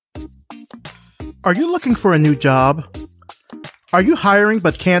Are you looking for a new job? Are you hiring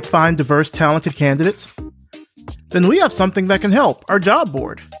but can't find diverse, talented candidates? Then we have something that can help, our job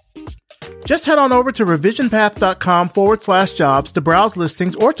board. Just head on over to revisionpath.com/jobs to browse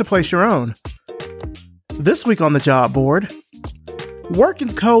listings or to place your own. This week on the job board, Work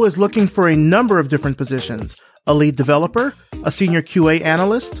 & Co. is looking for a number of different positions: a lead developer, a senior QA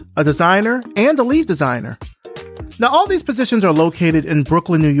analyst, a designer, and a lead designer. Now, all these positions are located in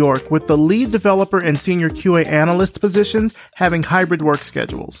Brooklyn, New York, with the lead developer and senior QA analyst positions having hybrid work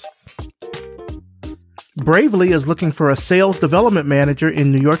schedules. Bravely is looking for a sales development manager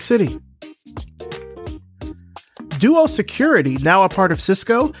in New York City. Duo Security, now a part of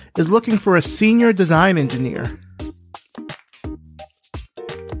Cisco, is looking for a senior design engineer.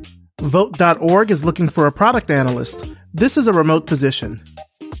 Vote.org is looking for a product analyst. This is a remote position.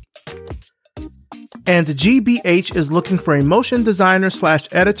 And GBH is looking for a motion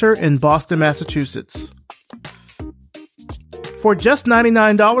designer/editor in Boston, Massachusetts. For just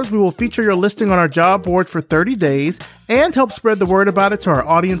 $99, we will feature your listing on our job board for 30 days and help spread the word about it to our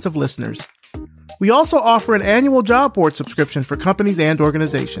audience of listeners. We also offer an annual job board subscription for companies and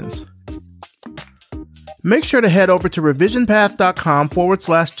organizations. Make sure to head over to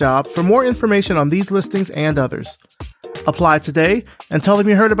revisionpath.com/jobs for more information on these listings and others. Apply today and tell them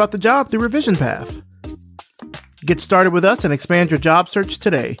you heard about the job through Revision Path. Get started with us and expand your job search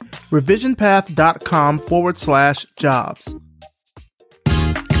today. revisionpath.com/jobs.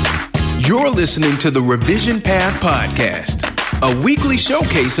 You're listening to the Revision Path Podcast, a weekly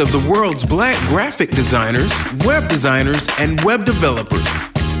showcase of the world's Black graphic designers, web designers, and web developers.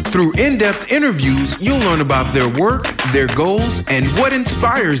 Through in-depth interviews, you'll learn about their work, their goals, and what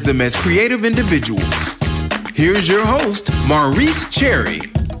inspires them as creative individuals. Here's your host, Maurice Cherry.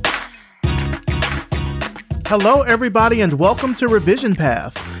 Hello, everybody, and welcome to Revision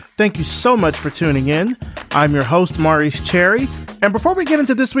Path. Thank you so much for tuning in. I'm your host, Maurice Cherry. And before we get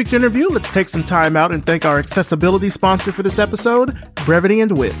into this week's interview, let's take some time out and thank our accessibility sponsor for this episode, Brevity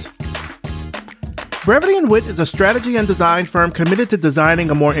 & Wit. Brevity & Wit is a strategy and design firm committed to designing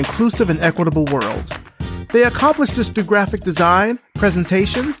a more inclusive and equitable world. They accomplish this through graphic design,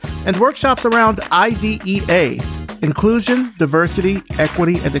 presentations, and workshops around IDEA, inclusion, diversity,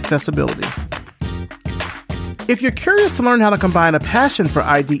 equity, and accessibility. If you're curious to learn how to combine a passion for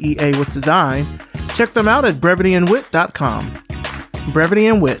IDEA with design, check them out at brevityandwit.com.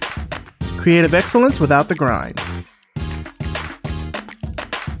 Brevity & Wit. Creative excellence without the grind.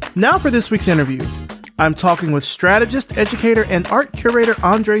 Now for this week's interview. I'm talking with strategist, educator, and art curator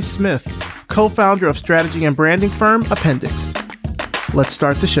André Smith, co-founder of strategy and branding firm Appendix. Let's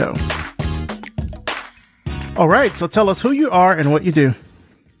start the show. All right, so tell us who you are and what you do.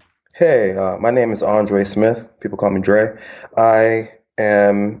 Hey, my name is André Smith. People call me Dre. I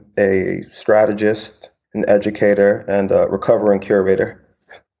am a strategist, an educator, and a recovering curator.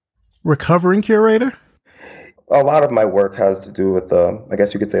 Recovering curator? A lot of my work has to do with, I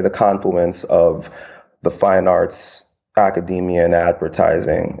guess you could say, the confluence of the fine arts, academia, and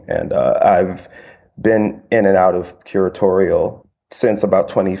advertising. And I've been in and out of curatorial since about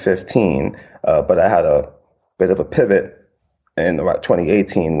 2015, but I had a bit of a pivot in about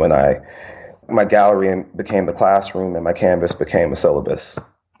 2018 when my gallery became the classroom and my canvas became a syllabus.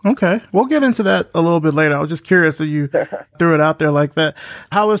 Okay. We'll get into that a little bit later. I was just curious that you threw it out there like that.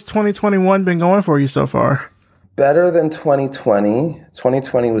 How has 2021 been going for you so far? Better than 2020.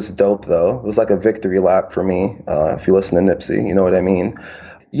 2020 was dope, though. It was like a victory lap for me. If you listen to Nipsey, you know what I mean?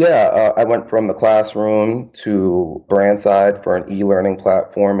 Yeah, I went from the classroom to brand side for an e-learning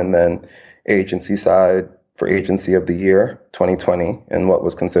platform and then agency side for Agency of the Year 2020, and what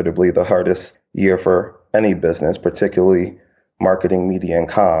was considerably the hardest year for any business, particularly marketing, media, and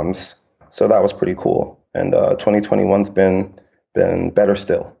comms. So that was pretty cool. And 2021's been better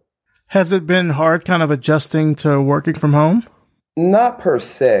still. Has it been hard kind of adjusting to working from home? Not per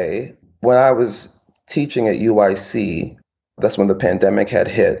se. When I was teaching at UIC, that's when the pandemic had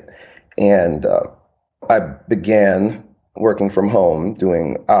hit. And I began working from home,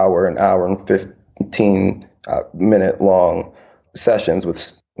 doing hour and 15-minute long sessions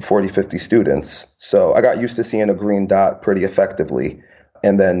with 40, 50 students. So I got used to seeing a green dot pretty effectively.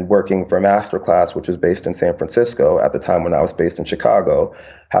 And then working for masterclass, which was based in San Francisco at the time when I was based in Chicago,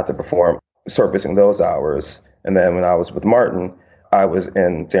 had to perform servicing those hours. And then when I was with Martin, I was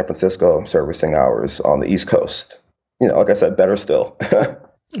in San Francisco servicing hours on the East Coast. You know, like I said, better still.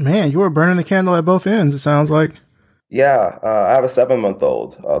 Man, you were burning the candle at both ends, it sounds like. Yeah, I have a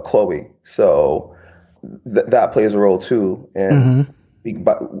 7-month-old, Chloe. So that plays a role too. And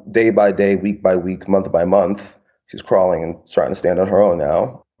day by day, week by week, month by month, she's crawling and trying to stand on her own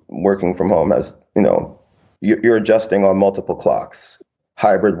now. Working from home has you know, you're adjusting on multiple clocks,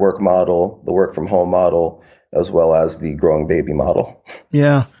 hybrid work model, the work from home model, as well as the growing baby model.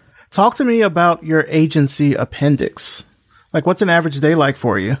 Yeah. Talk to me about your agency appendix. Like, what's an average day like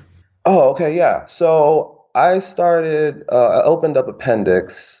for you? Oh, okay. Yeah. So I opened up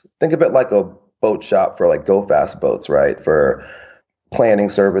Appendix. Think of it like a boat shop for like go fast boats, right? For planning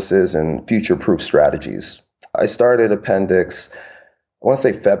services and future proof strategies. I started Appendix, I want to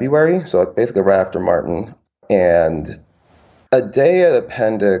say February. So like basically right after Martin. And a day at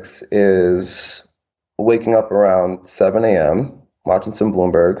Appendix is waking up around 7 a.m., watching some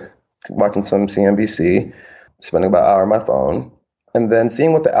Bloomberg, watching some CNBC, spending about an hour on my phone, and then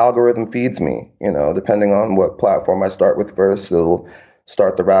seeing what the algorithm feeds me. Depending on what platform I start with first, it'll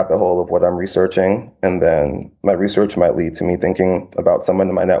start the rabbit hole of what I'm researching. And then my research might lead to me thinking about someone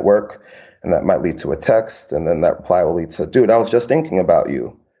in my network, and that might lead to a text. And then that reply will lead to, dude, I was just thinking about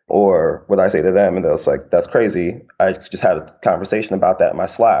you. Or what I say to them, and they'll say, that's crazy. I just had a conversation about that in my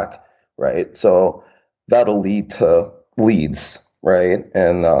Slack, right? So that'll lead to leads, right?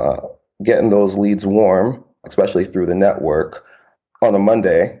 And getting those leads warm, especially through the network, on a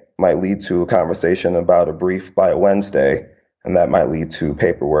Monday might lead to a conversation about a brief by a Wednesday, and that might lead to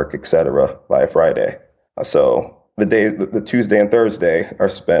paperwork, et cetera, by a Friday. So the Tuesday and Thursday are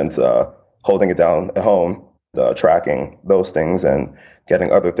spent holding it down at home, tracking those things and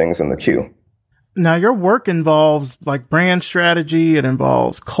getting other things in the queue. Now, your work involves like brand strategy, it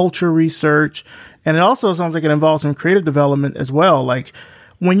involves culture research, and it also sounds like it involves some creative development as well. Like,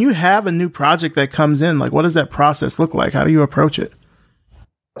 when you have a new project that comes in, like, what does that process look like? How do you approach it?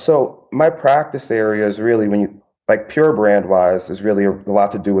 So my practice area is really, when you like pure brand wise, is really a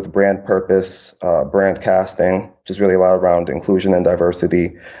lot to do with brand purpose, brand casting, which is really a lot around inclusion and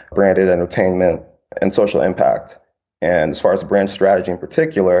diversity, branded entertainment, and social impact. And as far as brand strategy in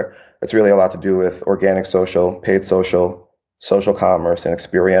particular, it's really a lot to do with organic social, paid social, social commerce, and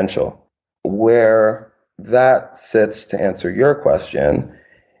experiential. Where that sits, to answer your question,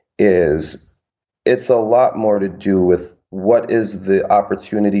 is it's a lot more to do with what is the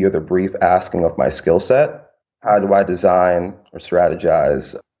opportunity or the brief asking of my skill set? How do I design or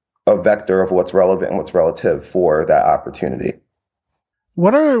strategize a vector of what's relevant and what's relative for that opportunity?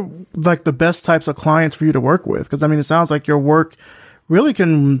 What are like the best types of clients for you to work with? Because I mean, it sounds like your work really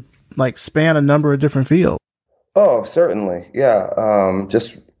can like span a number of different fields. Oh, certainly. Yeah.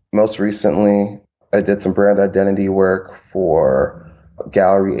 Just most recently, I did some brand identity work for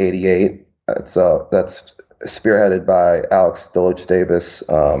Gallery 88. That's spearheaded by Alex Dillage Davis.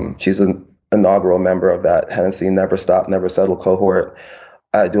 She's an inaugural member of that Hennessy Never Stop, Never Settle cohort.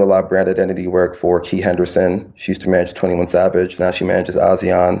 I do a lot of brand identity work for Key Henderson. She used to manage 21 Savage. Now she manages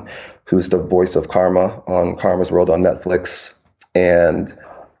ASEAN, who's the voice of Karma on Karma's World on Netflix. And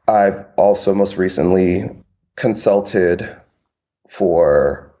I've also most recently consulted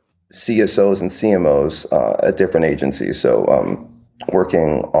for CSOs and CMOs at different agencies. So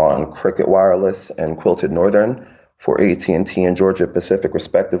working on Cricket Wireless and Quilted Northern for AT&T and Georgia Pacific,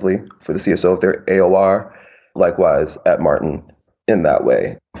 respectively, for the CSO of their AOR. Likewise, at Martin, in that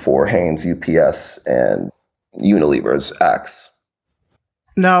way, for Haynes, UPS, and Unilever's Axe.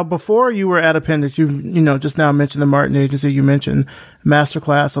 Now, before you were at Appendix, you just now mentioned the Martin Agency. You mentioned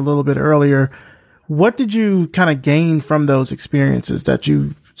Masterclass a little bit earlier. What did you kind of gain from those experiences that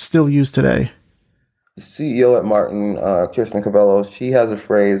you still use today? The CEO at Martin, Kirsten Cavello, she has a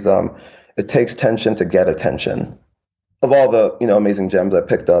phrase, it takes tension to get attention. Of all the, amazing gems I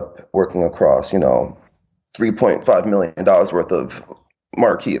picked up working across, $3.5 million worth of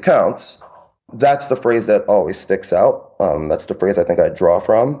marquee accounts, that's the phrase that always sticks out. That's the phrase I think I draw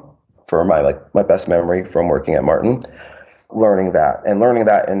from for my best memory from working at Martin. Learning that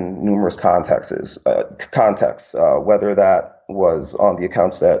in numerous contexts, whether that was on the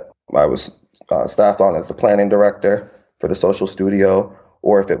accounts that I was staffed on as the planning director for the social studio,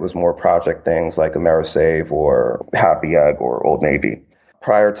 or if it was more project things like AmeriSave or Happy Egg or Old Navy.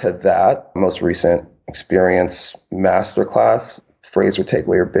 Prior to that, most recent experience, Masterclass, phrase or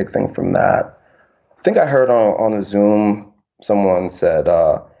takeaway or big thing from that. I think I heard on a Zoom, someone said,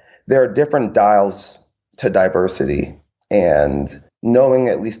 there are different dials to diversity. And knowing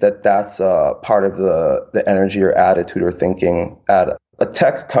at least that that's part of the energy or attitude or thinking at a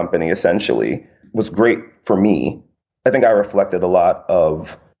tech company, essentially, was great for me. I think I reflected a lot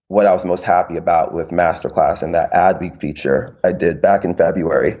of what I was most happy about with Masterclass and that ad week feature I did back in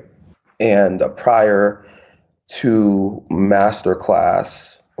February. And prior to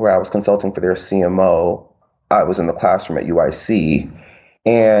Masterclass, where I was consulting for their CMO, I was in the classroom at UIC.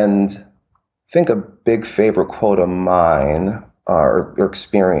 And I think a big favorite quote of mine or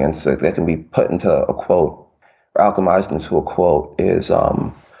experience that can be put into a quote or alchemized into a quote is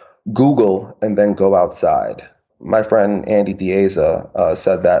Google and then go outside. My friend Andy Dieza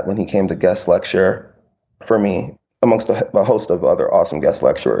said that when he came to guest lecture for me, amongst a host of other awesome guest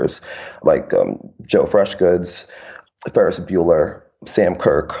lecturers like Joe Freshgoods, Ferris Bueller, Sam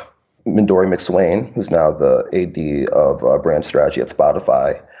Kirk, Midori McSwain, who's now the AD of brand strategy at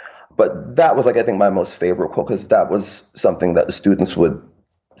Spotify. But that was, like, I think my most favorite quote, because that was something that the students would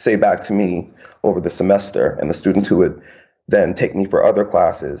say back to me over the semester, and the students who would then take me for other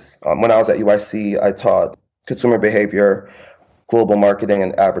classes. When I was at UIC, I taught consumer behavior, global marketing,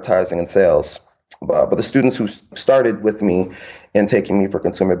 and advertising and sales. But the students who started with me in taking me for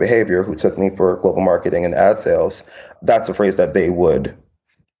consumer behavior, who took me for global marketing and ad sales, that's a phrase that they would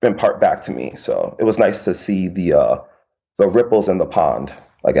impart back to me. So it was nice to see the ripples in the pond,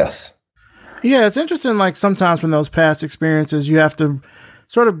 I guess. Yeah, it's interesting. Like sometimes from those past experiences, you have to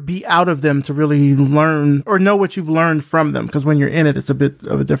sort of be out of them to really learn or know what you've learned from them. Because when you're in it, it's a bit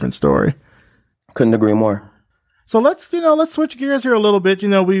of a different story. Couldn't agree more. So let's switch gears here a little bit.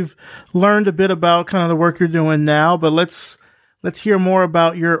 We've learned a bit about kind of the work you're doing now, but let's hear more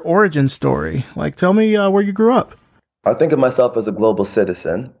about your origin story. Like, tell me where you grew up. I think of myself as a global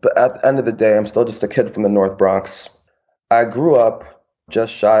citizen, but at the end of the day, I'm still just a kid from the North Bronx. I grew up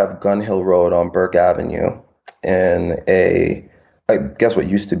just shy of Gun Hill Road on Burke Avenue in I guess what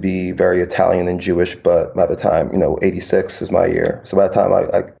used to be very Italian and Jewish, but by the time, 86 is my year. So by the time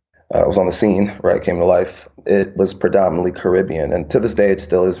I was on the scene, where I came to life, it was predominantly Caribbean. And to this day, it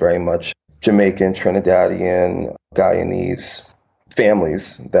still is very much Jamaican, Trinidadian, Guyanese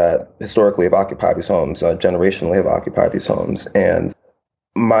families that historically have occupied these homes, generationally have occupied these homes. And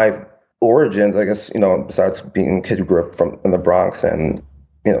my origins, I guess, besides being a kid who grew up in the Bronx and,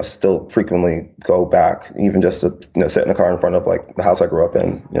 still frequently go back, even just to, sit in the car in front of like the house I grew up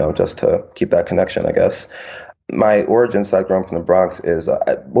in, just to keep that connection, I guess. My origin side growing from the Bronx is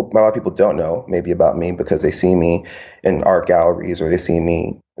what a lot of people don't know maybe about me because they see me in art galleries or they see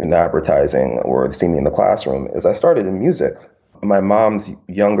me in advertising or they see me in the classroom, is I started in music. My mom's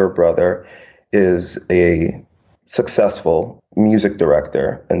younger brother is a successful music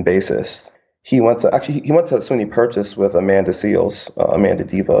director and bassist. He went to SUNY Purchase with Amanda Seales, Amanda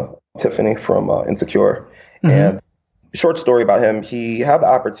Diva, Tiffany from Insecure. Mm-hmm. And short story about him, he had the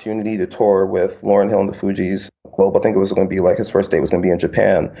opportunity to tour with Lauryn Hill and the Fugees Global. I think it was going to be like his first date was going to be in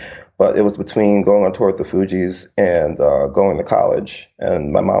Japan, but it was between going on tour with the Fugees and going to college.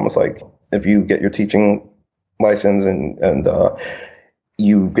 And my mom was like, if you get your teaching license and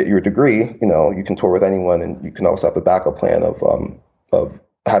you get your degree, you can tour with anyone, and you can also have the backup plan of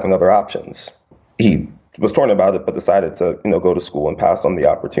having other options. He was torn about it, but decided to, go to school and passed on the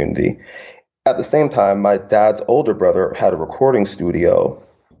opportunity. At the same time, my dad's older brother had a recording studio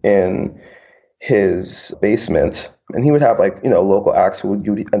in his basement, and he would have local acts who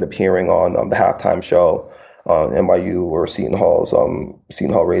you'd end up hearing on the halftime show on NYU or Seton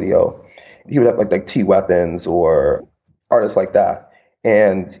Hall Radio. He would have like T Weapons or artists like that.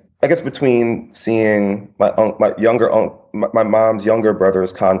 And I guess between seeing my mom's younger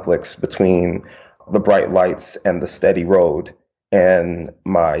brother's conflicts between the bright lights and the steady road, and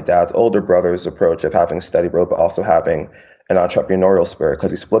my dad's older brother's approach of having a steady road, but also having an entrepreneurial spirit, because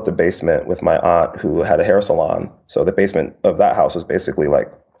he split the basement with my aunt who had a hair salon. So the basement of that house was basically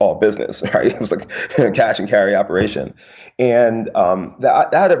like all business, right? It was like a cash and carry operation. And that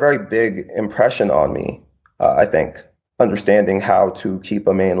had a very big impression on me, I think, understanding how to keep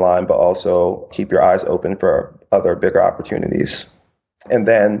a main line, but also keep your eyes open for other bigger opportunities. And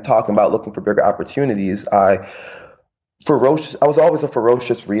then talking about looking for bigger opportunities, I was always a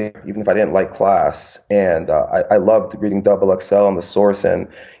ferocious reader, even if I didn't like class. And I loved reading Double XL and The Source and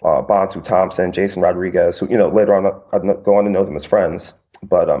Bonsu Thompson, Jason Rodriguez, who, later on I'd go on to know them as friends.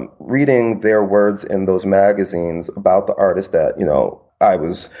 But reading their words in those magazines about the artists that, I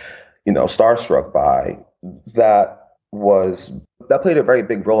was, starstruck by, that played a very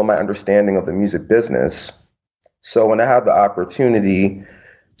big role in my understanding of the music business. So when I had the opportunity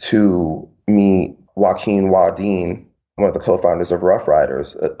to meet Joaquin Wadeen, one of the co-founders of Rough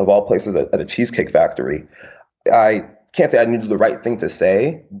Riders, of all places at a cheesecake factory, I can't say I knew the right thing to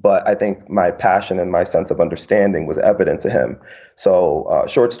say, but I think my passion and my sense of understanding was evident to him. So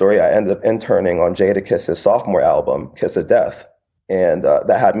short story, I ended up interning on Jadakiss's sophomore album, Kiss of Death. And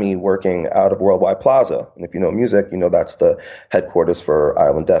that had me working out of Worldwide Plaza. And if you know music, that's the headquarters for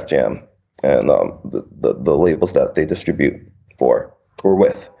Island Def Jam and the labels that they distribute for or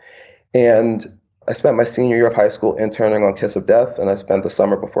with. And I spent my senior year of high school interning on Kiss of Death, and I spent the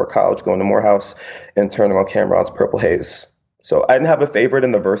summer before college going to Morehouse interning on Cameron's Purple Haze. So I didn't have a favorite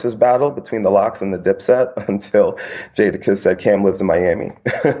in the versus battle between the Lox and the Dipset until Jadakiss said Cam lives in Miami.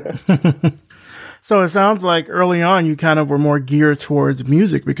 So it sounds like early on you kind of were more geared towards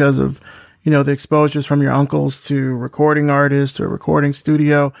music because of, the exposures from your uncles to recording artists or recording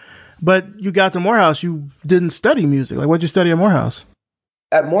studio. But you got to Morehouse, you didn't study music. Like, what'd you study at Morehouse?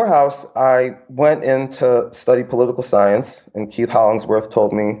 At Morehouse, I went in to study political science, and Keith Hollingsworth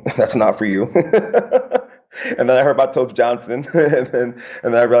told me, that's not for you. And then I heard about Tobes Johnson, and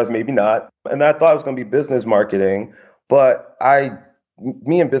then I realized maybe not. And I thought it was going to be business marketing, but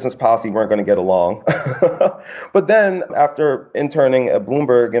me and business policy weren't going to get along. But then after interning at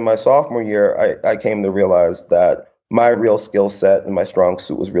Bloomberg in my sophomore year, I came to realize that my real skill set and my strong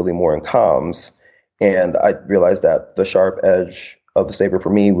suit was really more in comms. And I realized that the sharp edge of the saber for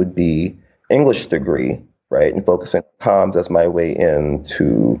me would be English degree, right? And focusing on comms as my way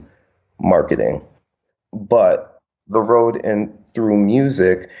into marketing. But the road in through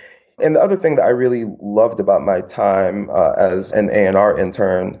music. And the other thing that I really loved about my time as an A&R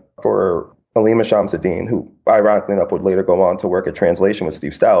intern for Alima Shamsuddin, who ironically enough would later go on to work at Translation with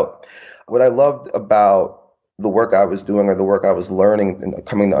Steve Stout, what I loved about the work I was doing or the work I was learning and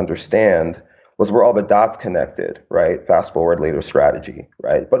coming to understand was where all the dots connected, right? Fast forward, later strategy,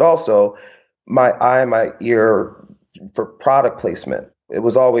 right? But also my eye, my ear for product placement. It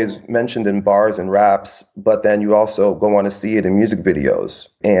was always mentioned in bars and raps, but then you also go on to see it in music videos.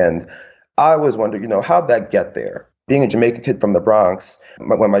 And I always wondered, how'd that get there? Being a Jamaican kid from the Bronx,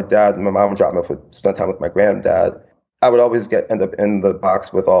 when my dad and my mom would drop me off to spend time with my granddad, I would always end up in the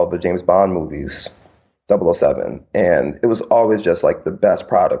box with all the James Bond movies, 007. And it was always just like the best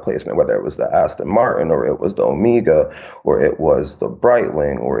product placement, whether it was the Aston Martin or it was the Omega or it was the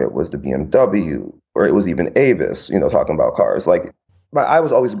Breitling or it was the BMW or it was even Avis, talking about cars. Like, I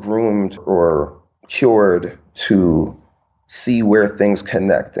was always groomed or cured to see where things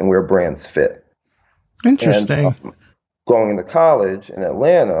connect and where brands fit. Interesting. And, going into college in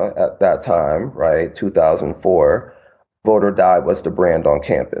Atlanta at that time, right, 2004, Vote or Die was the brand on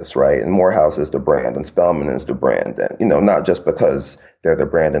campus, right? And Morehouse is the brand and Spelman is the brand. And, not just because they're the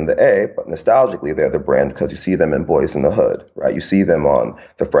brand in the A, but nostalgically they're the brand because you see them in Boys in the Hood, right? You see them on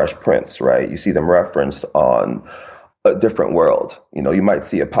The Fresh Prince, right? You see them referenced on A Different World. You might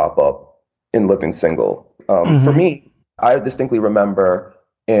see it pop up in Living Single. For me, I distinctly remember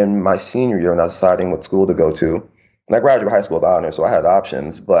in my senior year when I was deciding what school to go to, and I graduated high school with honors, so I had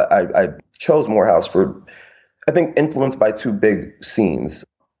options, but I chose Morehouse for, I think, influenced by two big scenes.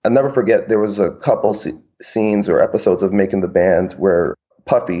 I'll never forget, there was a couple scenes or episodes of Making the Band where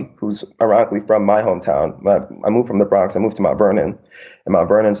Puffy, who's ironically from my hometown, I moved from the Bronx, I moved to Mount Vernon, and Mount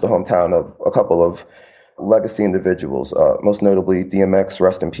Vernon's the hometown of a couple of legacy individuals, most notably DMX,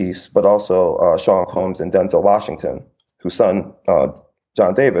 rest in peace, but also Sean Combs and Denzel Washington, whose son,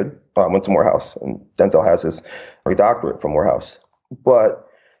 John David, went to Morehouse, and Denzel has his doctorate from Morehouse. But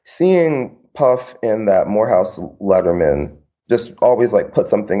seeing Puff in that Morehouse Letterman just always put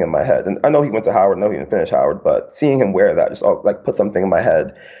something in my head. And I know he went to Howard, I know he didn't finish Howard, but seeing him wear that just put something in my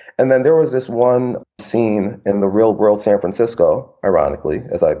head. And then there was this one scene in the real world San Francisco, ironically,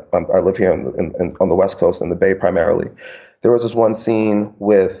 as I live here on the West Coast, in the Bay primarily. There was this one scene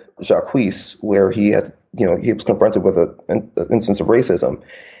with Jacquees where he was confronted with an instance of racism.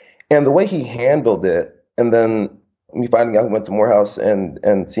 And the way he handled it, and then me finding out he went to Morehouse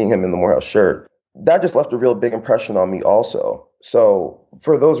and seeing him in the Morehouse shirt, that just left a real big impression on me also. So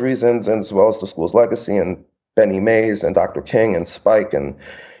for those reasons, and as well as the school's legacy and Benny Mays and Dr. King and Spike and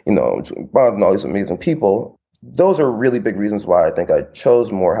Bond and all these amazing people, those are really big reasons why I think I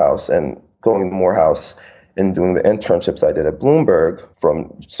chose Morehouse. And going to Morehouse and doing the internships I did at Bloomberg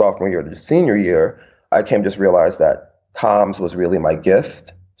from sophomore year to senior year, I came to just realize that comms was really my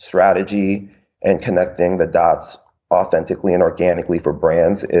gift, strategy, and connecting the dots authentically and organically for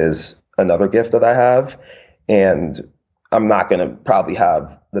brands is another gift that I have. And I'm not going to probably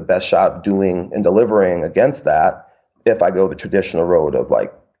have the best shot doing and delivering against that if I go the traditional road of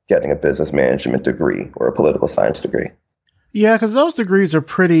getting a business management degree or a political science degree. Yeah, because those degrees are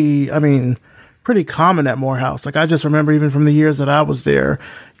pretty common at Morehouse. I just remember even from the years that I was there,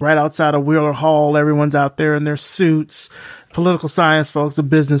 right outside of Wheeler Hall, everyone's out there in their suits, political science folks, the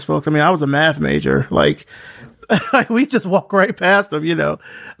business folks. I was a math major. We just walk right past them,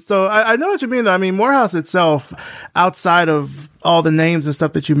 So I know what you mean, though. Morehouse itself, outside of all the names and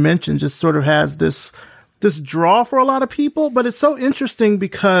stuff that you mentioned, just sort of has this draw for a lot of people. But it's so interesting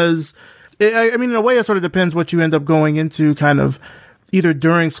because, in a way, it sort of depends what you end up going into kind of either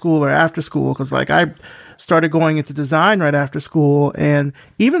during school or after school. Because, I started going into design right after school, and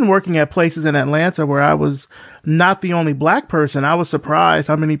even working at places in Atlanta where I was not the only Black person. I was surprised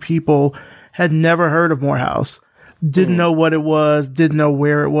how many people had never heard of Morehouse, didn't know what it was, didn't know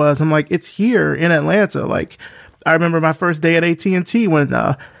where it was. I'm like, it's here in Atlanta. Like, I remember my first day at AT&T when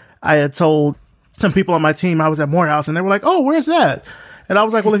I had told some people on my team I was at Morehouse, and they were like, oh, where's that? And I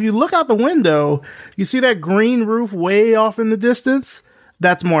was like, well, if you look out the window, you see that green roof way off in the distance?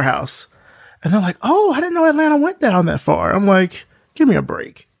 That's Morehouse. And they're like, oh, I didn't know Atlanta went down that far. I'm like, give me a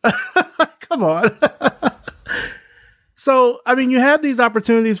break. Come on. So, I mean, you had these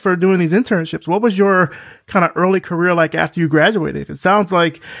opportunities for doing these internships. What was your kind of early career like after you graduated? It sounds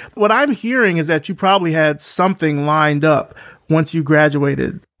like what I'm hearing is that you probably had something lined up once you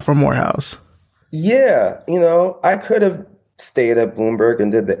graduated from Morehouse. Yeah, I could have stayed at Bloomberg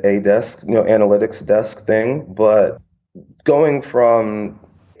and did the A desk, analytics desk thing, but going from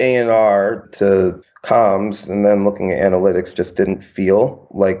A&R to comms and then looking at analytics just didn't feel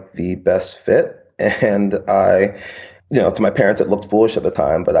like the best fit. And to my parents, it looked foolish at the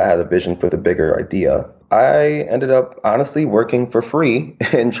time, but I had a vision for the bigger idea. I ended up honestly working for free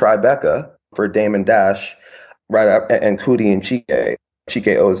in Tribeca for Damon Dash, and Cootie and Chike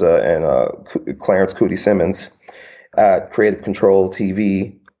Oza and Clarence Cootie Simmons at Creative Control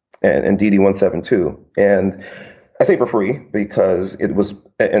TV and DD172. And I say for free because it was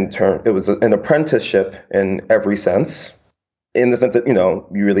an apprenticeship in every sense, in the sense that,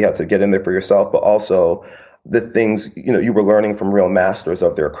 you really had to get in there for yourself, but also the things, you were learning from real masters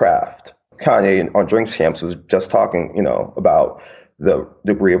of their craft. Kanye on Drinks Champs was just talking, about the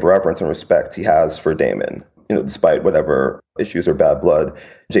degree of reverence and respect he has for Damon. Despite whatever issues or bad blood,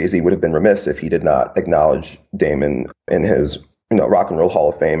 Jay-Z would have been remiss if he did not acknowledge Damon in his, Rock and Roll Hall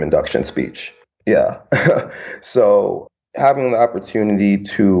of Fame induction speech. Yeah. So having the opportunity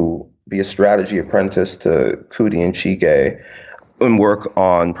to be a strategy apprentice to Cootie and Chike and work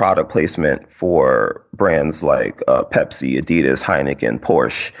on product placement for brands like Pepsi, Adidas, Heineken,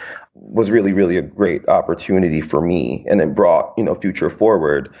 Porsche was really, really a great opportunity for me. And it brought, future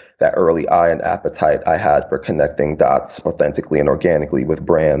forward that early eye and appetite I had for connecting dots authentically and organically with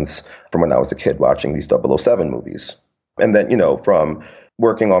brands from when I was a kid watching these 007 movies. And then, from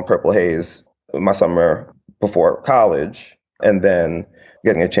working on Purple Haze my summer before college, and then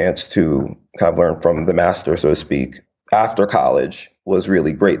getting a chance to kind of learn from the master, so to speak, after college was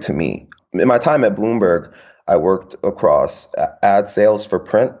really great to me. In my time at Bloomberg, I worked across ad sales for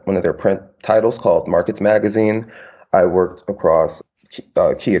print, one of their print titles called Markets Magazine. I worked across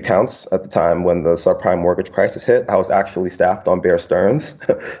key accounts at the time when the subprime mortgage crisis hit. I was actually staffed on Bear Stearns.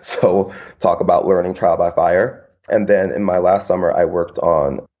 So talk about learning trial by fire. And then in my last summer, I worked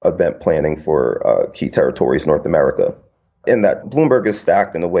on event planning for key territories, North America. In that Bloomberg is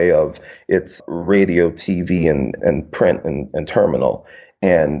stacked in a way of its radio, TV, and print and terminal.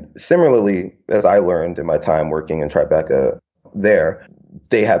 And similarly, as I learned in my time working in Tribeca there,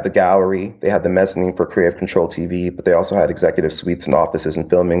 they had the gallery, they had the mezzanine for Creative Control TV, but they also had executive suites and offices and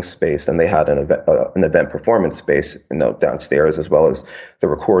filming space, and they had an event performance space, downstairs, as well as the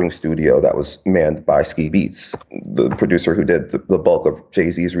recording studio that was manned by Ski Beats, the producer who did the bulk of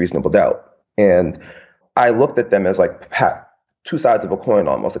Jay-Z's Reasonable Doubt. And I looked at them as like two sides of a coin,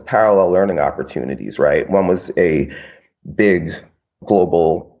 almost like parallel learning opportunities, right? One was a big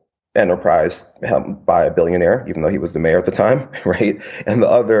global enterprise helped by a billionaire, even though he was the mayor at the time, right? And the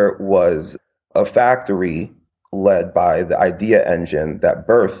other was a factory led by the idea engine that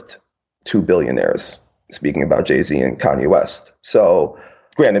birthed two billionaires, speaking about Jay-Z and Kanye West. So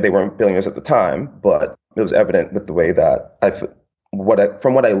granted, they weren't billionaires at the time, but it was evident with the way that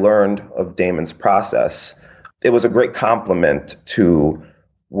from what I learned of Damon's process, it was a great complement to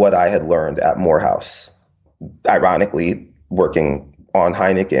what I had learned at Morehouse. Ironically, working on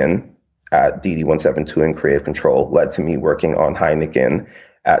Heineken at DD172 in Creative Control led to me working on Heineken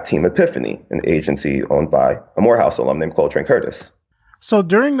at Team Epiphany, an agency owned by a Morehouse alum named Coltrane Curtis. So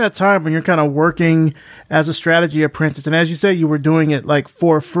during that time when you're kind of working as a strategy apprentice, and as you say, you were doing it like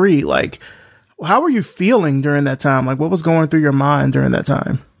for free, like how were you feeling during that time? Like what was going through your mind during that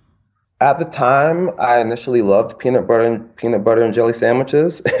time? At the time, I initially loved peanut butter and jelly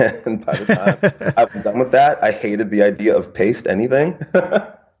sandwiches. And by the time I was done with that, I hated the idea of paste anything.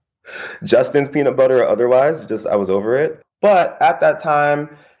 Justin's peanut butter or otherwise, I was over it. But at that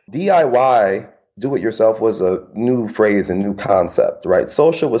time, DIY, do it yourself, was a new phrase and new concept, right?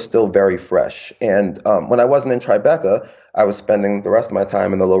 Social was still very fresh. And when I wasn't in Tribeca, I was spending the rest of my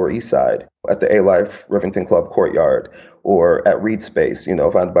time in the Lower East Side at the A-Life Rivington Club Courtyard, or at Reed Space,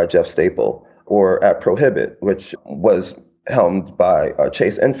 founded by Jeff Staple, or at Prohibit, which was helmed by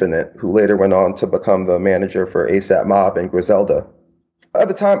Chase Infinite, who later went on to become the manager for ASAP Mob and Griselda. At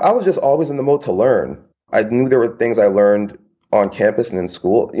the time, I was just always in the mode to learn. I knew there were things I learned on campus and in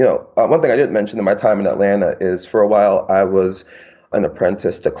school. One thing I didn't mention in my time in Atlanta is for a while I was an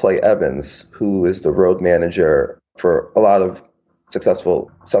apprentice to Clay Evans, who is the road manager for a lot of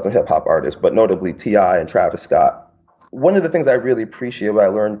successful Southern hip hop artists, but notably T.I. and Travis Scott. One of the things I really appreciated what I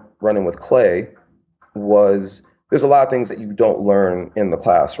learned running with Clay was there's a lot of things that you don't learn in the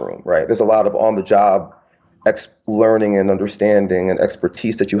classroom, right? There's a lot of on-the-job learning and understanding and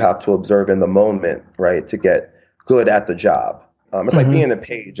expertise that you have to observe in the moment, right, to get good at the job. It's like being a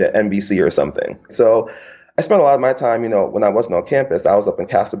page at NBC or something. So I spent a lot of my time, when I wasn't on campus, I was up in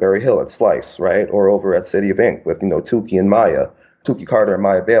Castleberry Hill at Slice, right, or over at City of Ink with, Tukey Carter and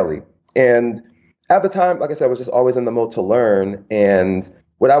Maya Bailey. And at the time, like I said, I was just always in the mode to learn. And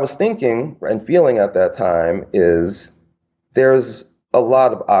what I was thinking and feeling at that time is there's a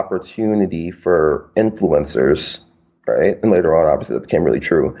lot of opportunity for influencers, right? And later on, obviously, that became really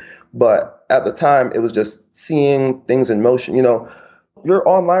true. But at the time, it was just seeing things in motion. Your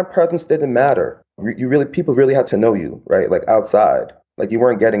online presence didn't matter. People really had to know you, right? Like outside. Like you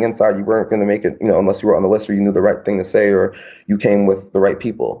weren't getting inside. You weren't going to make it, unless you were on the list or you knew the right thing to say or you came with the right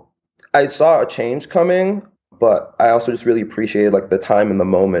people. I saw a change coming, but I also just really appreciated like the time and the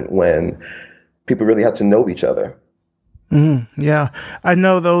moment when people really had to know each other. Yeah, I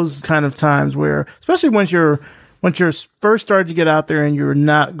know those kind of times where, especially once you're first started to get out there and you're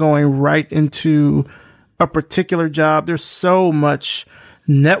not going right into a particular job, there's so much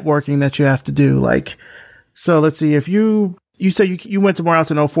networking that you have to do. Like, so let's see, if you say you went to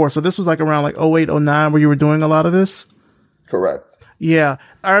Morehouse in 2004, so this was like around like 2008, 2009 where you were doing a lot of this? Correct. Yeah,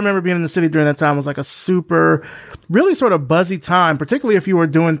 I remember being in the city during that time. It was like a super, really sort of buzzy time, particularly if you were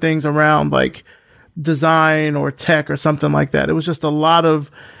doing things around like design or tech or something like that. It was just a lot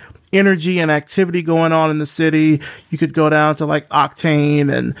of energy and activity going on in the city. You could go down to like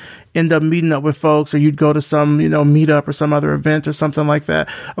Octane and end up meeting up with folks, or you'd go to some, meetup or some other event or something like that.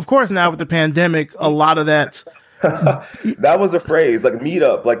 Of course, now with the pandemic, a lot of that. That was a phrase, like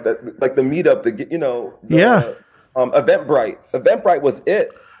meetup, like the meetup, Eventbrite. Eventbrite was it.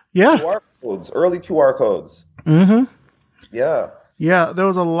 Yeah. QR codes, early QR codes. Mm-hmm. Yeah. Yeah, there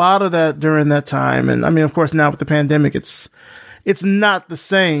was a lot of that during that time. And I mean, of course, now with the pandemic, it's not the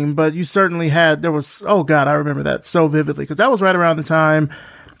same, but you certainly oh God, I remember that so vividly because that was right around the time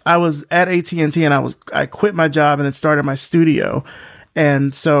I was at AT&T and I quit my job and then started my studio.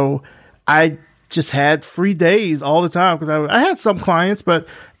 And so I just had free days all the time because I had some clients, but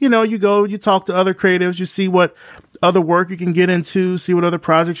you go, you talk to other creatives, you see what other work you can get into, see what other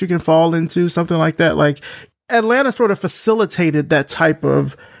projects you can fall into, something like that. Like Atlanta sort of facilitated that type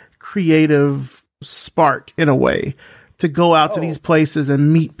of creative spark in a way to go out to these places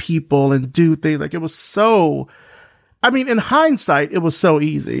and meet people and do things. Like it was so, I mean, in hindsight, it was so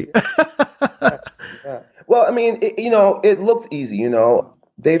easy. Yeah. Well, I mean, it looked easy,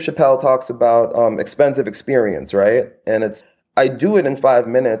 Dave Chappelle talks about expensive experience, right? And I do it in 5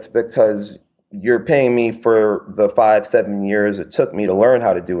 minutes because you're paying me for the 5-7 years it took me to learn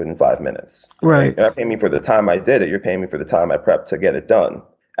how to do it in 5 minutes. Right. You're not paying me for the time I did it. You're paying me for the time I prepped to get it done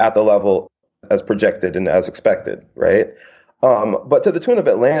at the level as projected and as expected, right? But to the tune of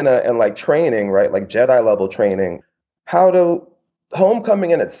Atlanta and like training, right? Like Jedi level training,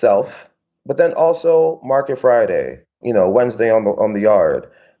 homecoming in itself, but then also Market Friday, Wednesday on the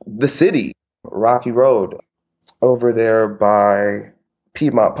yard, the city, Rocky Road, over there by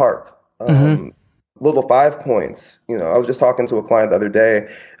Piedmont Park, Little 5 Points. I was just talking to a client the other day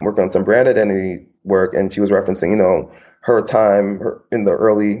and working on some brand identity work, and she was referencing, her time in the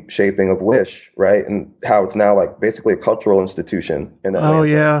early shaping of Wish, right? And how it's now like basically a cultural institution in Atlanta. Oh,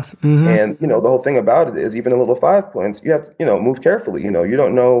 yeah. Mm-hmm. And, the whole thing about it is even in Little 5 Points, you have to, move carefully. You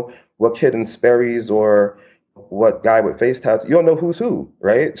don't know what kid in Sperry's or what guy with face tats. You don't know who's who,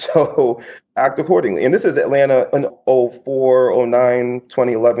 right? So act accordingly. And this is Atlanta in 04, 09,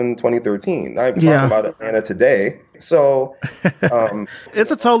 2011, 2013. I'm talking about Atlanta today. So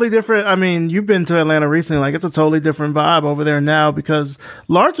it's a totally different, I mean, you've been to Atlanta recently, like it's a totally different vibe over there now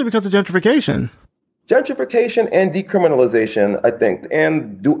largely because of gentrification. Gentrification and decriminalization, I think,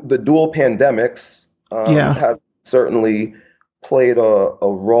 and the dual pandemics have certainly played a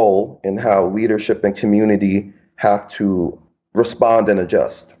role in how leadership and community have to respond and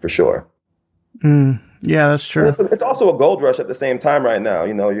adjust, for sure. Yeah, that's true. It's also a gold rush at the same time right now.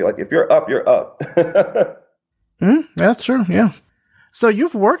 You're like, if you're up, you're up. That's true. Yeah. So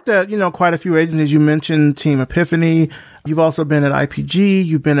you've worked at, quite a few agencies. You mentioned Team Epiphany. You've also been at IPG.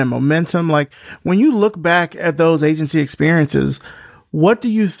 You've been at Momentum. Like, when you look back at those agency experiences, what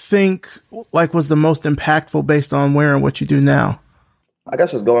do you think was the most impactful based on where and what you do now? I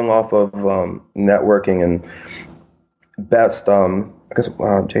guess just going off of networking and best,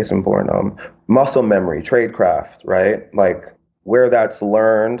 Jason Bourne, muscle memory, tradecraft, right? Like where that's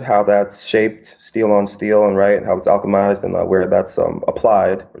learned, how that's shaped steel on steel, and right, how it's alchemized, and where that's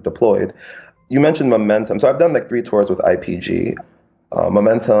applied or deployed. You mentioned Momentum. So I've done like 3 tours with IPG.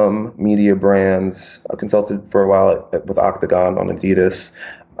 Momentum, Media Brands. I consulted for a while with Octagon on Adidas.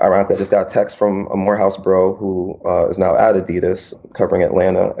 Ironically, I just got a text from a Morehouse bro who is now at Adidas, covering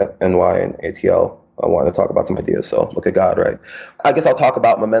Atlanta, NY, and ATL. I wanted to talk about some ideas, so look at God, right? I guess I'll talk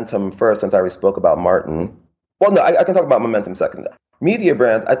about Momentum first, since I already spoke about Martin. Well, no, I can talk about Momentum second. Media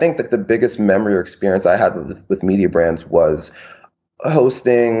Brands, I think that the biggest memory or experience I had with Media Brands was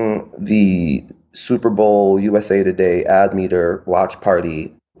hosting the Super Bowl USA Today ad meter watch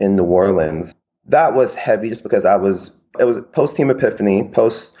party in New Orleans. That was heavy just because it was post Team Epiphany,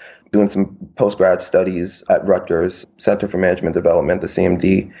 post doing some post-grad studies at Rutgers Center for Management Development, the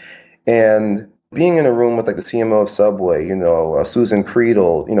CMD, and being in a room with like the CMO of Subway, Susan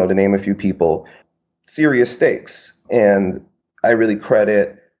Creedle, to name a few people, serious stakes. And I really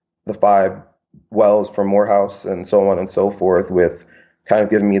credit the 5 Wells from Morehouse and so on and so forth with kind of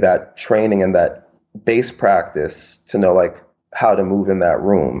giving me that training and that base practice to know like how to move in that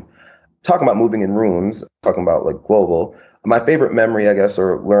room. Talking about moving in rooms, talking about like global, my favorite memory, I guess,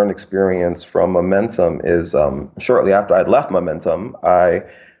 or learned experience from Momentum is shortly after I'd left Momentum, I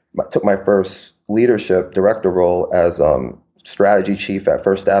took my first leadership director role as strategy chief at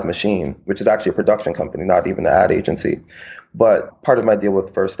First Ave Machine, which is actually a production company, not even an ad agency. But part of my deal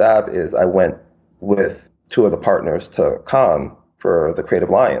with First Ave is I went with 2 of the partners to Cannes for the Creative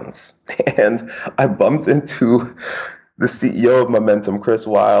Lions. And I bumped into the CEO of Momentum, Chris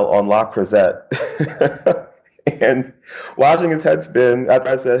Weil, on La Crozette. And watching his head spin after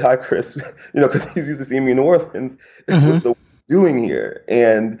I said, "Hi, Chris," because he's used to seeing me in New Orleans, what's the doing here?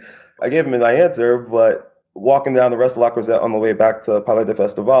 And I gave him an answer, but walking down the rest of La Crozette on the way back to Palais de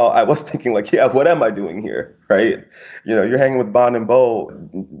Festival, I was thinking like, yeah, what am I doing here, right? You're hanging with Bon and Bo,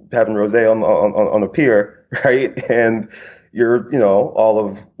 having rosé on a pier, right? And you're, all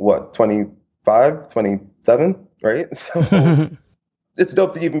of what, 25, 27, right? So it's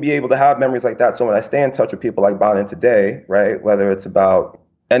dope to even be able to have memories like that. So when I stay in touch with people like Bonin today, right, whether it's about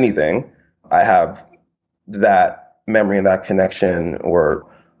anything, I have that memory and that connection, or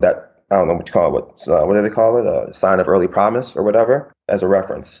that, I don't know what you call it, what do they call it? A sign of early promise or whatever, as a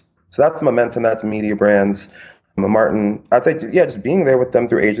reference. So that's Momentum, that's Media Brands. Martin, I'd say, yeah, just being there with them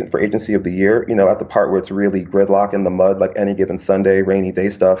for Agency of the Year, at the part where it's really gridlock in the mud, like any given Sunday, rainy day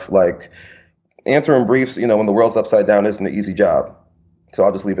stuff, like answering briefs, when the world's upside down isn't an easy job. So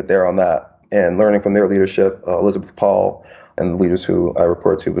I'll just leave it there on that. And learning from their leadership, Elizabeth Paul and the leaders who I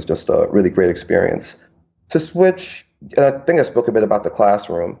report to, was just a really great experience. To switch, and I think I spoke a bit about the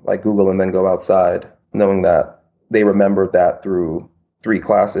classroom, like Google and then go outside, knowing that they remembered that through 3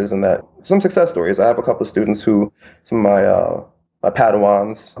 classes, and that some success stories. I have a couple of students some of my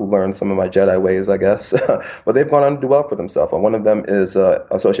Padawans who learned some of my Jedi ways, I guess, but they've gone on to do well for themselves. And one of them is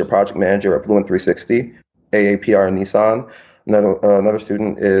associate project manager at Fluent 360, AAPR and Nissan. Another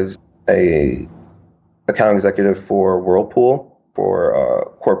student is a account executive for Whirlpool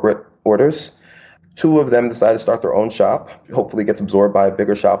for corporate orders. 2 of them decided to start their own shop. Hopefully gets absorbed by a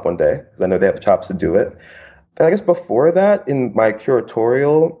bigger shop one day, because I know they have the chops to do it. And I guess before that, in my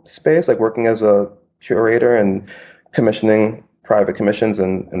curatorial space, like working as a curator and commissioning private commissions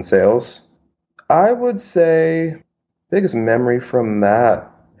and sales, I would say biggest memory from that,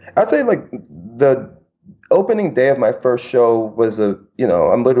 I'd say like the opening day of my first show was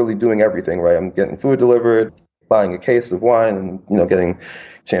I'm literally doing everything, right? I'm getting food delivered, buying a case of wine, and, getting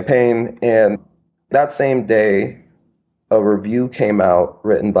champagne. And that same day, a review came out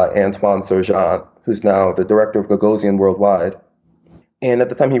written by Antoine Sergent, who's now the director of Gagosian Worldwide. And at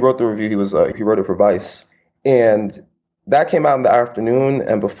the time he wrote the review, he wrote it for Vice. And that came out in the afternoon,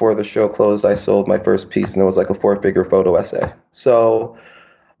 and before the show closed, I sold my first piece, and it was like a 4-figure photo essay. So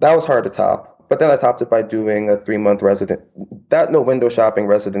that was hard to top. But then I topped it by doing a 3-month that no window shopping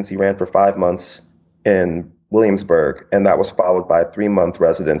residency ran for 5 months in Williamsburg, and that was followed by a 3-month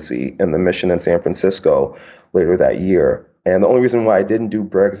residency in the Mission in San Francisco later that year. And the only reason why I didn't do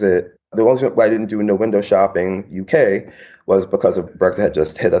Brexit, the only reason why I didn't do no window shopping UK was because of Brexit had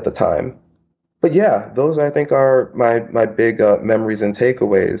just hit at the time. But yeah, those I think are my big memories and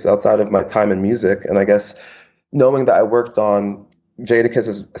takeaways outside of my time in music. And I guess knowing that I worked on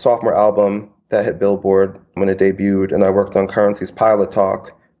Jadakiss' sophomore album that hit Billboard when it debuted, and I worked on Currency's Pilot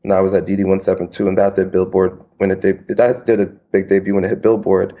Talk, and I was at DD172, and that did Billboard when that did a big debut when it hit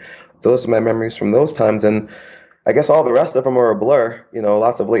Billboard. Those are my memories from those times, and I guess all the rest of them are a blur.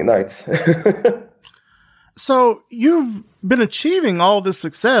 Lots of late nights. So you've been achieving all this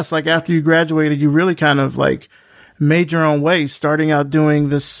success. Like after you graduated, you really kind of like made your own way, starting out doing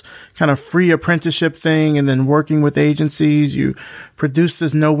this kind of free apprenticeship thing and then working with agencies. You produced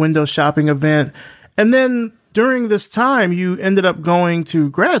this no window shopping event. And then during this time, you ended up going to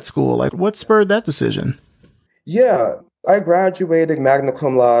grad school. Like what spurred that decision? Yeah, I graduated magna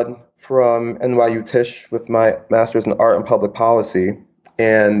cum laude from NYU Tisch with my master's in art and public policy,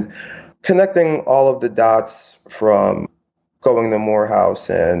 and connecting all of the dots from going to Morehouse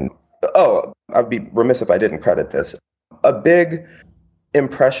and, I'd be remiss if I didn't credit this. A big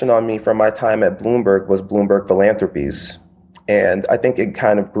impression on me from my time at Bloomberg was Bloomberg Philanthropies. And I think it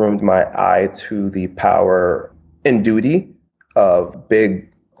kind of groomed my eye to the power and duty of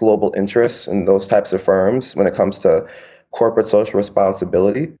big global interests in those types of firms when it comes to corporate social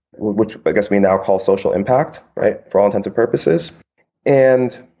responsibility, which I guess we now call social impact, right, for all intents and purposes.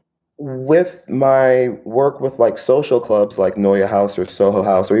 And with my work with like social clubs like Noya House or Soho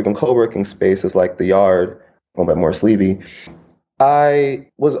House, or even co-working spaces like The Yard, owned by Morris Levy, I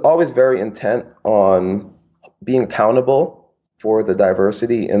was always very intent on being accountable for the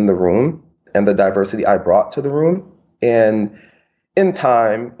diversity in the room and the diversity I brought to the room. And in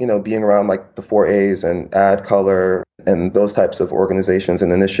time, being around like the 4As and Ad Color and those types of organizations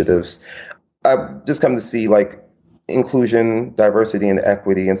and initiatives, I've just come to see like inclusion, diversity, and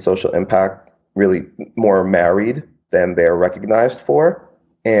equity and social impact really more married than they're recognized for.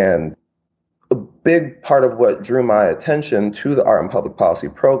 And a big part of what drew my attention to the Art and Public Policy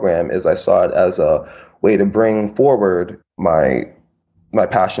program is I saw it as a way to bring forward my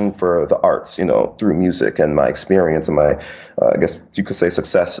passion for the arts, through music and my experience and my, I guess you could say,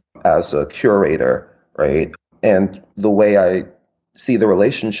 success as a curator, right? And the way I see the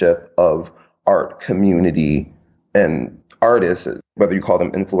relationship of art, community, and artists, whether you call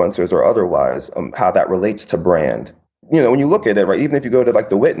them influencers or otherwise, how that relates to brand. When you look at it, right, even if you go to like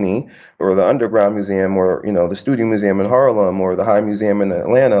the Whitney or the Underground Museum or, the Studio Museum in Harlem or the High Museum in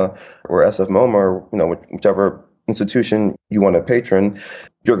Atlanta or SF MoMA or, whichever institution you want to patron,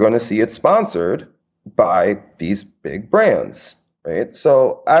 you're going to see it sponsored by these big brands, right?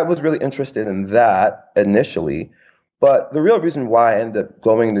 So I was really interested in that initially. But the real reason why I ended up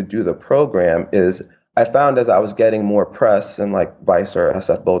going to do the program is I found as I was getting more press and like Vice or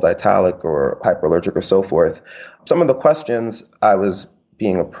SF Bold Italic or Hyperallergic or so forth, some of the questions I was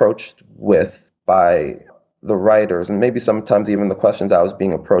being approached with by the writers, and maybe sometimes even the questions I was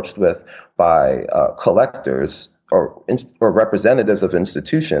being approached with by collectors or representatives of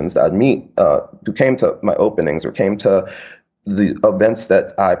institutions that I'd meet who came to my openings or came to the events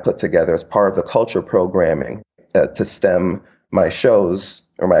that I put together as part of the culture programming to stem my shows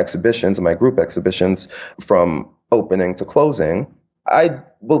or my exhibitions and my group exhibitions from opening to closing. I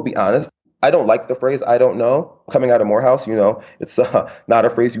will be honest, I don't like the phrase, I don't know. Coming out of Morehouse, it's not a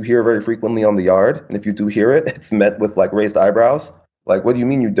phrase you hear very frequently on The Yard. And if you do hear it, it's met with like raised eyebrows. Like, what do you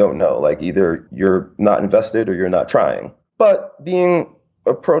mean you don't know? Like either you're not invested or you're not trying. But being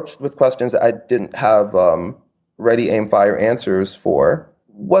approached with questions that I didn't have ready, aim, fire answers for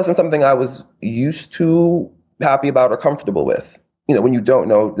wasn't something I was used to, happy about, or comfortable with. When you don't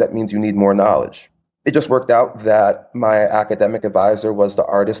know, that means you need more knowledge. It just worked out that my academic advisor was the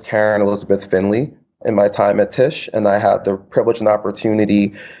artist Karen Elizabeth Finley in my time at Tisch, and I had the privilege and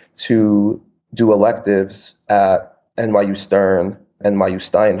opportunity to do electives at NYU Stern, NYU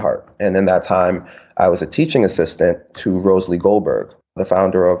Steinhardt. And in that time, I was a teaching assistant to Rosalie Goldberg, the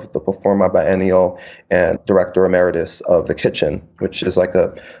founder of the Performa Biennial and director emeritus of The Kitchen, which is like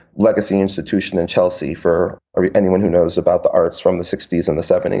a legacy institution in Chelsea for anyone who knows about the arts from the 60s and the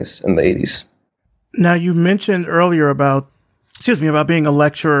 70s and the 80s. Now, you mentioned earlier about being a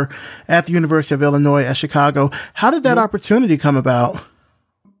lecturer at the University of Illinois at Chicago. How did that opportunity come about?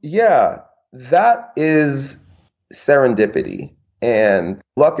 Yeah, that is serendipity. And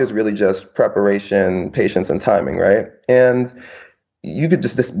luck is really just preparation, patience, and timing, right? And you could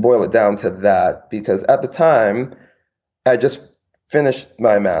just boil it down to that, because at the time, I just finished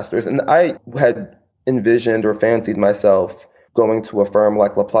my master's and I had envisioned or fancied myself going to a firm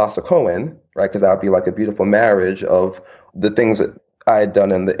like LaPlace Cohen, right? Because that would be like a beautiful marriage of the things that I had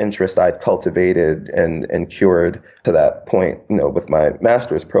done and the interest I'd cultivated and cured to that point, with my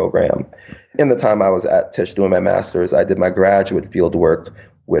master's program. In the time I was at Tisch doing my master's, I did my graduate field work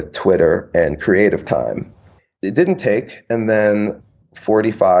with Twitter and Creative Time. It didn't take, and then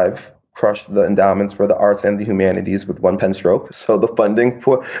 45 crushed the endowments for the arts and the humanities with one pen stroke. So the funding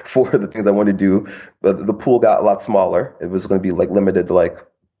for the things I wanted to do, the pool got a lot smaller. It was going to be like limited to like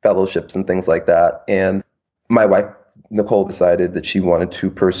fellowships and things like that. And my wife, Nicole, decided that she wanted to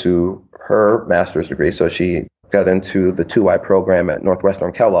pursue her master's degree. So she got into the 2Y program at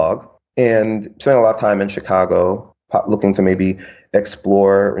Northwestern Kellogg and spent a lot of time in Chicago, looking to maybe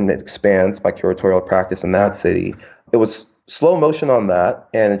explore and expand my curatorial practice in that city. It was slow motion on that.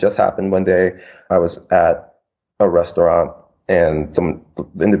 And it just happened one day. I was at a restaurant and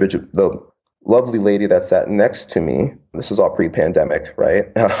the lovely lady that sat next to me, this was all pre-pandemic, right?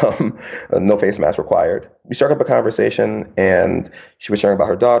 No face mask required. We struck up a conversation and she was sharing about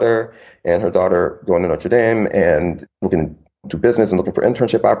her daughter and her daughter going to Notre Dame and looking to do business and looking for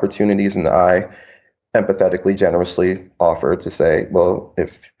internship opportunities. And I empathetically, generously offered to say, well,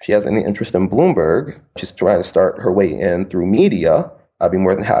 if she has any interest in Bloomberg, she's trying to start her way in through media, I'd be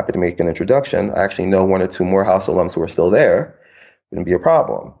more than happy to make an introduction. I actually know one or two Morehouse alums who are still there. It wouldn't be a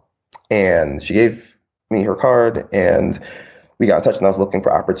problem. And she gave me her card and we got in touch and I was looking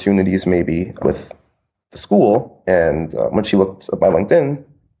for opportunities maybe with the school. And when she looked at my LinkedIn,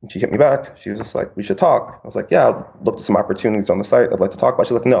 she hit me back. She was just like, we should talk. I was like, yeah, I've looked at some opportunities on the site I'd like to talk about.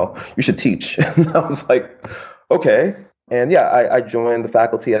 She's like, no, you should teach. And I was like, okay. And yeah, I joined the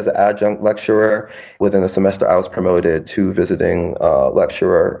faculty as an adjunct lecturer. Within a semester, I was promoted to visiting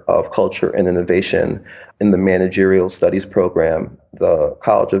lecturer of culture and innovation in the managerial studies program, the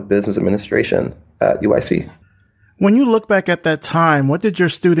College of Business Administration at UIC. When you look back at that time, what did your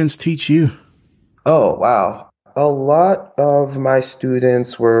students teach you? Oh, wow. A lot of my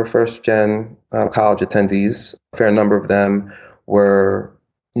students were first-gen college attendees. A fair number of them were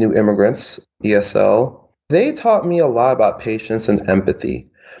new immigrants, ESL. They taught me a lot about patience and empathy.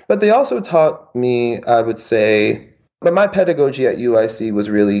 But they also taught me, I would say, but my pedagogy at UIC was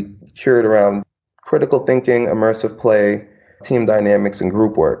really cured around critical thinking, immersive play, team dynamics, and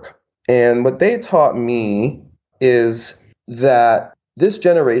group work. And what they taught me is that this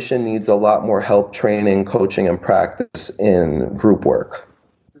generation needs a lot more help training, coaching, and practice in group work.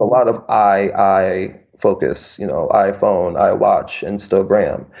 It's a lot of I focus, iPhone, iWatch,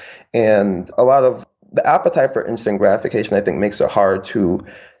 Instagram. And a lot of the appetite for instant gratification, I think, makes it hard to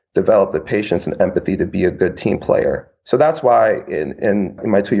develop the patience and empathy to be a good team player. So that's why in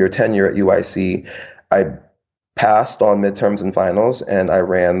my 2-year tenure at UIC, I passed on midterms and finals, and I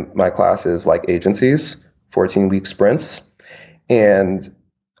ran my classes like agencies, 14-week sprints. And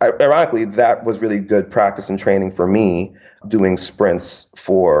ironically, that was really good practice and training for me, doing sprints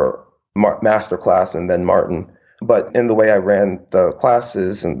for masterclass and then Martin. But in the way I ran the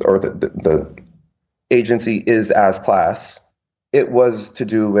classes or the agency is as class, it was to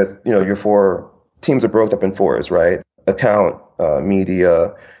do with, your 4 teams are broken up in 4s, right? Account,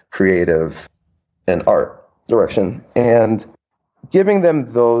 media, creative, and art direction. And giving them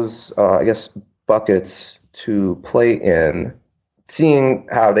those, buckets to play in, seeing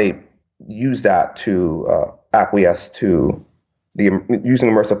how they use that to acquiesce to using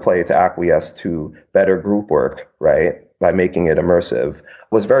immersive play to acquiesce to better group work, right? By making it immersive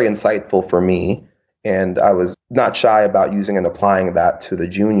was very insightful for me. And I was not shy about using and applying that to the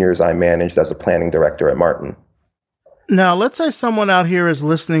juniors I managed as a planning director at Martin. Now, let's say someone out here is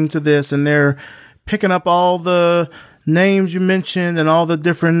listening to this and they're picking up all the names you mentioned and all the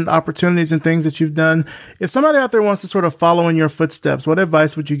different opportunities and things that you've done. If somebody out there wants to sort of follow in your footsteps, what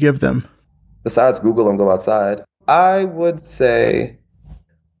advice would you give them? Besides Google and go outside, I would say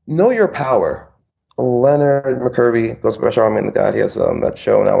know your power. Leonard McCurvey, goes by Charlamagne the God, he has that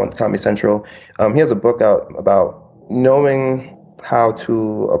show now on Comedy Central. He has a book out about knowing how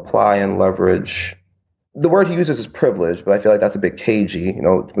to apply and leverage. The word he uses is privilege, but I feel like that's a bit cagey.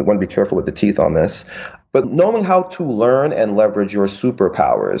 We want to be careful with the teeth on this. But knowing how to learn and leverage your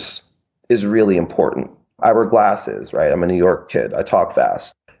superpowers is really important. I wear glasses, right? I'm a New York kid. I talk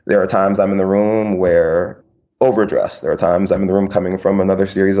fast. There are times I'm in the room where overdressed. There are times I'm in the room coming from another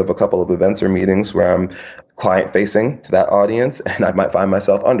series of a couple of events or meetings where I'm client facing to that audience and I might find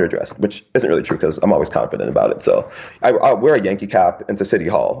myself underdressed, which isn't really true because I'm always confident about it. So I'll wear a Yankee cap into City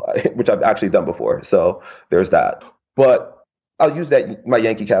Hall, which I've actually done before. So there's that. But I'll use my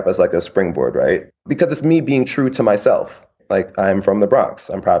Yankee cap as like a springboard, right? Because it's me being true to myself. Like, I'm from the Bronx.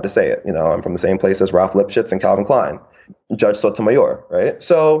 I'm proud to say it. I'm from the same place as Ralph Lipschitz and Calvin Klein, Judge Sotomayor, right?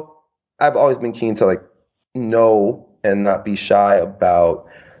 So I've always been keen to know and not be shy about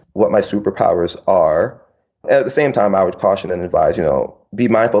what my superpowers are. At the same time, I would caution and advise, be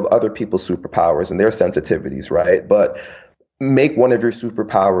mindful of other people's superpowers and their sensitivities, right? But make one of your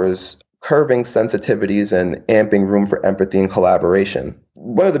superpowers curving sensitivities and amping room for empathy and collaboration.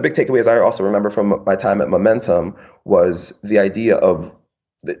 One of the big takeaways I also remember from my time at Momentum was the idea of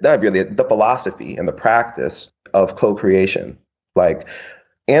not really the philosophy and the practice of co-creation. Like,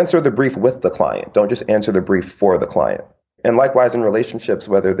 answer the brief with the client. Don't just answer the brief for the client. And likewise in relationships,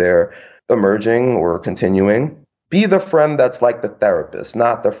 whether they're emerging or continuing, be the friend that's like the therapist,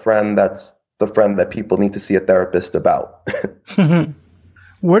 not the friend that's the friend that people need to see a therapist about.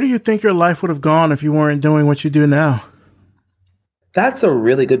 Where do you think your life would have gone if you weren't doing what you do now? That's a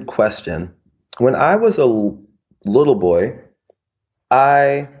really good question. When I was a little boy,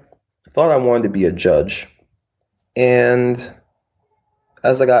 I thought I wanted to be a judge. And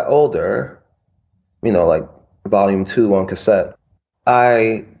as I got older, like volume 2 on cassette,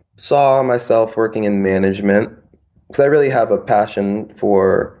 I saw myself working in management because I really have a passion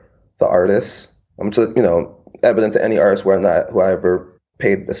for the artists. I'm just, evident to any artist who I ever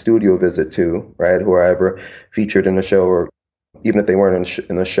paid a studio visit to, right? Who I ever featured in a show, or even if they weren't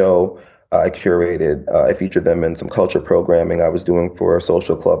in the show, I curated, I featured them in some culture programming I was doing for a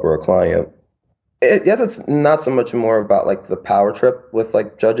social club or a client. Yes, it's not so much more about like the power trip with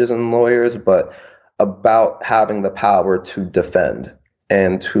like judges and lawyers, but about having the power to defend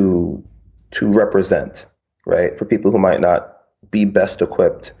and to represent, right? For people who might not be best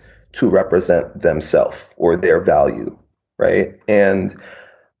equipped to represent themselves or their value, right?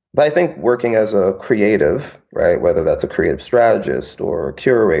 But I think working as a creative, right, whether that's a creative strategist or a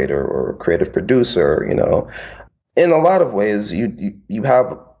curator or a creative producer, in a lot of ways you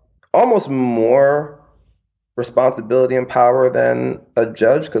have almost more responsibility and power than a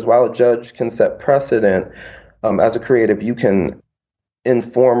judge, because while a judge can set precedent, as a creative, you can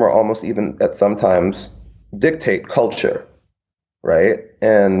inform or almost even at sometimes dictate culture, right?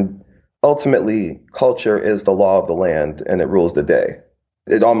 And ultimately, culture is the law of the land and it rules the day.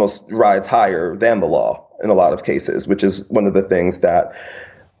 It almost rides higher than the law in a lot of cases, which is one of the things that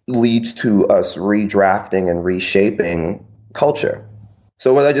leads to us redrafting and reshaping culture.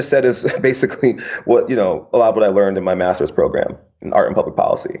 So what I just said is basically what, a lot of what I learned in my master's program in art and public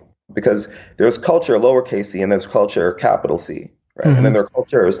policy, because there's culture lowercase c and there's culture capital C, right? Mm-hmm. And then their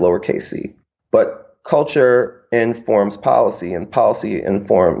culture is lowercase c. But culture informs policy, and culture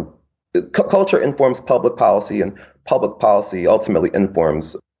informs public policy, and public policy ultimately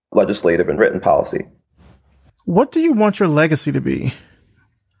informs legislative and written policy. What do you want your legacy to be?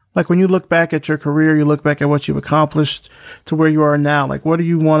 Like when you look back at your career, you look back at what you've accomplished to where you are now. Like, what do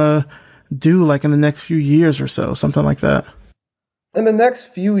you want to do like in the next few years or so? Something like that. In the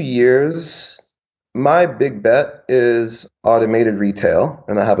next few years, my big bet is automated retail.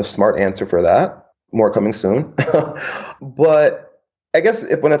 And I have a smart answer for that. More coming soon. But I guess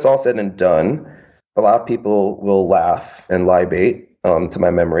when it's all said and done, a lot of people will laugh and libate to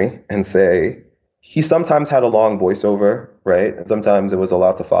my memory and say, he sometimes had a long voiceover, right? And sometimes it was a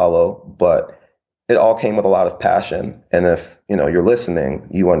lot to follow, but it all came with a lot of passion. And if, you're listening,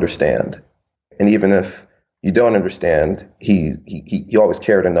 you understand. And even if you don't understand, he always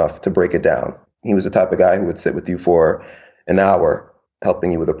cared enough to break it down. He was the type of guy who would sit with you for an hour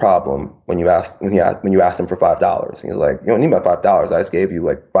helping you with a problem when you asked him for $5. He was like, you don't need my $5. I just gave you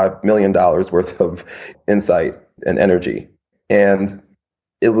like $5 million worth of insight and energy. And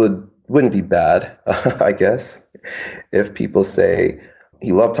it wouldn't be bad, I guess, if people say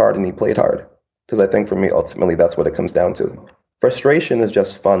he loved hard and he played hard. Because I think for me, ultimately, that's what it comes down to. Frustration is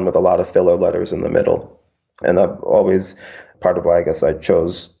just fun with a lot of filler letters in the middle. And I've always, part of why I guess I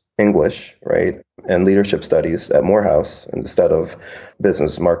chose English, right, and leadership studies at Morehouse instead of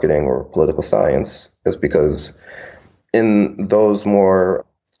business, marketing, or political science, is because in those more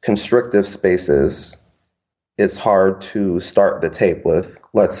constrictive spaces, it's hard to start the tape with,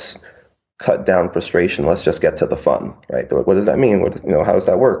 let's cut down frustration, let's just get to the fun, right? They're like, what does that mean? How does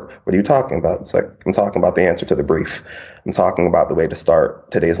that work? What are you talking about? It's like, I'm talking about the answer to the brief. I'm talking about the way to start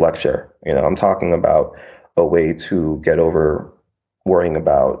today's lecture. I'm talking about a way to get over worrying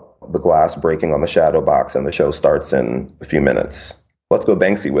about the glass breaking on the shadow box and the show starts in a few minutes. Let's go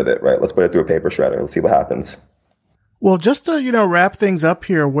Banksy with it, right? Let's put it through a paper shredder. Let's see what happens. Well, just to, wrap things up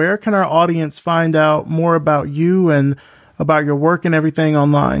here, where can our audience find out more about you and about your work and everything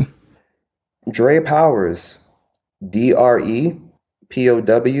online? Dre Powers, DREPOWERS.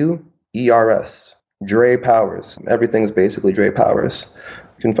 Dre Powers. Everything's basically Dre Powers.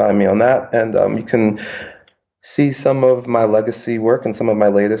 You can find me on that. And you can see some of my legacy work and some of my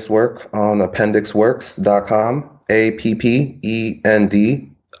latest work on appendixworks.com,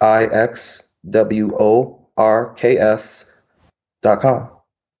 APPENDIXWORKS.com.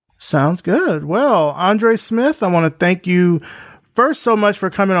 Sounds good. Well, André Smith, I want to thank you first so much for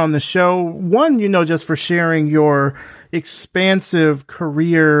coming on the show. One, just for sharing your expansive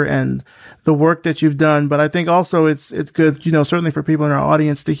career and the work that you've done. But I think also it's good, certainly for people in our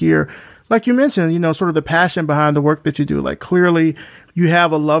audience to hear, like you mentioned, sort of the passion behind the work that you do. Like clearly you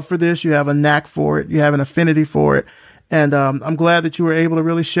have a love for this, you have a knack for it, you have an affinity for it. And I'm glad that you were able to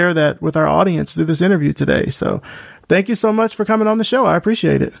really share that with our audience through this interview today. So thank you so much for coming on the show. I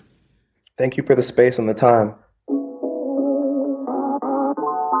appreciate it. Thank you for the space and the time.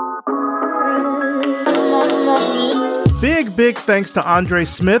 Big thanks to André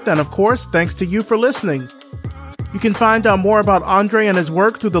Smith, and of course, thanks to you for listening. You can find out more about André and his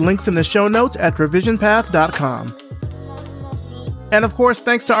work through the links in the show notes at revisionpath.com. And of course,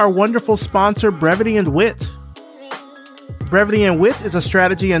 thanks to our wonderful sponsor, Brevity and Wit. Brevity and Wit is a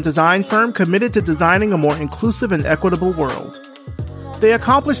strategy and design firm committed to designing a more inclusive and equitable world. They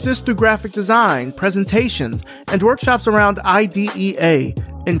accomplish this through graphic design, presentations, and workshops around IDEA,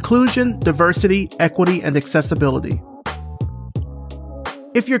 inclusion, diversity, equity, and accessibility.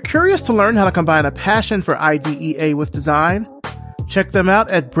 If you're curious to learn how to combine a passion for IDEA with design, check them out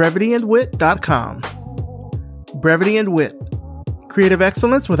at brevityandwit.com. Brevity and Wit. Creative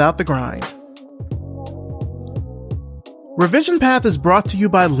excellence without the grind. Revision Path is brought to you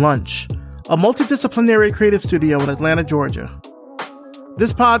by Lunch, a multidisciplinary creative studio in Atlanta, Georgia.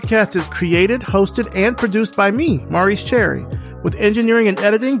 This podcast is created, hosted, and produced by me, Maurice Cherry, with engineering and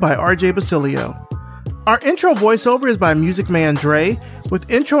editing by RJ Basilio. Our intro voiceover is by Music Man André, with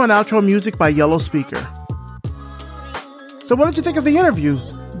intro and outro music by Yellow Speaker. So what did you think of the interview?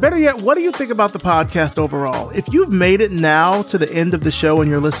 Better yet, what do you think about the podcast overall? If you've made it now to the end of the show and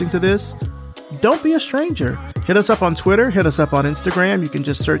you're listening to this, don't be a stranger. Hit us up on Twitter, hit us up on Instagram. You can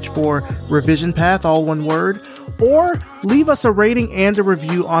just search for Revision Path, all one word, or leave us a rating and a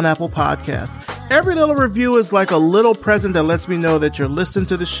review on Apple Podcasts. Every little review is like a little present that lets me know that you're listening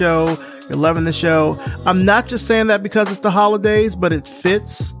to the show, you're loving the show. I'm not just saying that because it's the holidays, but it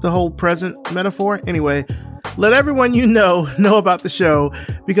fits the whole present metaphor. Anyway, let everyone you know about the show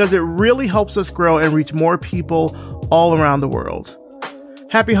because it really helps us grow and reach more people all around the world.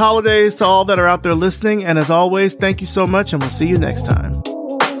 Happy holidays to all that are out there listening. And as always, thank you so much, and we'll see you next time.